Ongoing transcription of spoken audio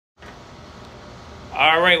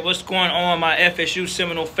All right, what's going on, my FSU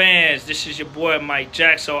Seminole fans? This is your boy Mike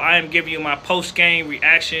Jack. So I am giving you my post-game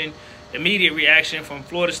reaction, immediate reaction from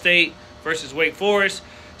Florida State versus Wake Forest.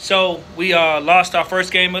 So we lost our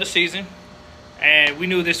first game of the season, and we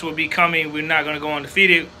knew this would be coming. We're not going to go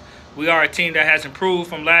undefeated. We are a team that has improved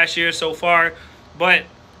from last year so far, but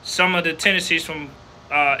some of the tendencies from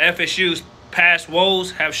FSU's past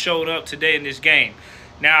woes have showed up today in this game.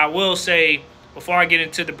 Now, I will say, before I get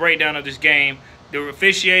into the breakdown of this game, the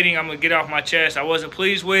officiating, I'm going to get off my chest, I wasn't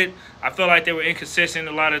pleased with. I felt like they were inconsistent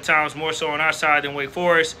a lot of times, more so on our side than Wake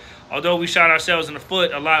Forest. Although we shot ourselves in the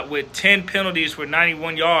foot a lot with 10 penalties for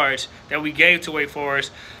 91 yards that we gave to Wake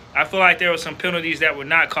Forest, I feel like there were some penalties that were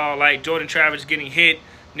not called, like Jordan Travis getting hit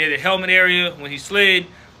near the helmet area when he slid.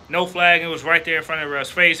 No flag. It was right there in front of the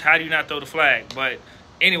ref's face. How do you not throw the flag? But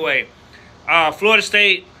anyway, Florida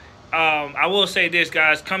State, I will say this,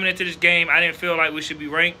 guys. Coming into this game, I didn't feel like we should be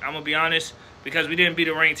ranked. I'm going to be honest, because we didn't beat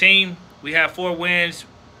a ranked team. We had 4 wins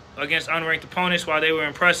against unranked opponents. While they were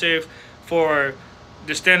impressive for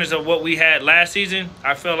the standards of what we had last season,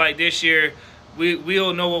 I feel like this year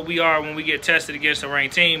we'll know what we are when we get tested against a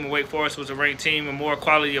ranked team. Wake Forest was a ranked team, a more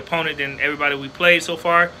quality opponent than everybody we played so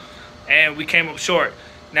far, and we came up short.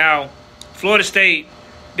 Now, Florida State,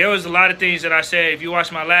 there was a lot of things that I said. If you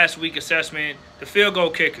watch my last week assessment, the field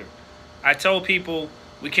goal kicker, I told people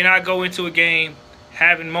we cannot go into a game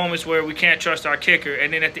having moments where we can't trust our kicker,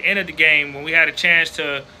 and then at the end of the game, when we had a chance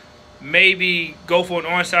to maybe go for an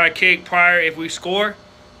onside kick prior if we score,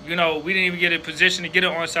 you know, we didn't even get in position to get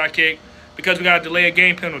an onside kick because we got to delay a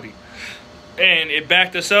game penalty. And it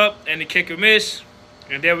backed us up, and the kicker missed,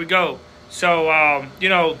 and there we go. So, you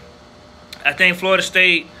know, I think Florida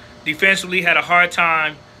State defensively had a hard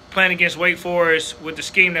time playing against Wake Forest with the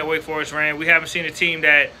scheme that Wake Forest ran. We haven't seen a team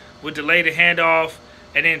that would delay the handoff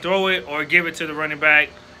and then throw it or give it to the running back.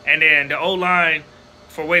 And then the O-line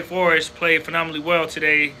for Wake Forest played phenomenally well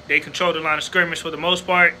today. They controlled the line of scrimmage for the most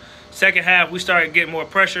part. Second half, we started getting more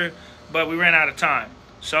pressure, but we ran out of time.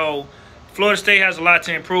 So Florida State has a lot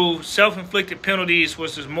to improve. Self-inflicted penalties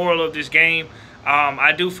was the moral of this game.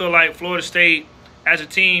 I do feel like Florida State, as a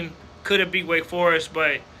team, could have beat Wake Forest,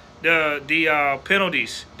 but the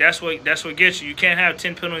penalties, that's what gets you. You can't have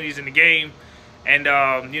 10 penalties in the game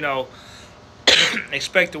and, you know,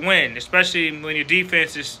 expect to win, especially when your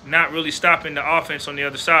defense is not really stopping the offense on the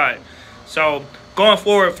other side. So going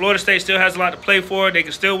forward, Florida State still has a lot to play for. They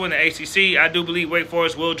can still win the ACC. I do believe Wake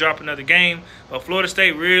Forest will drop another game, but Florida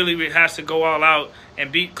State really has to go all out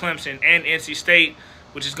and beat Clemson and NC State,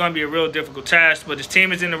 which is going to be a real difficult task. But this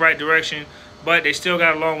team is in the right direction, but they still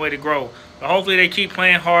got a long way to grow. But hopefully they keep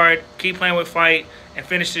playing hard, keep playing with fight, and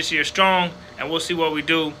finish this year strong, and we'll see what we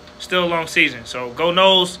do. Still a long season. So go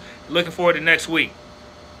Noles. Looking forward to next week.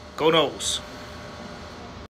 Go Noles.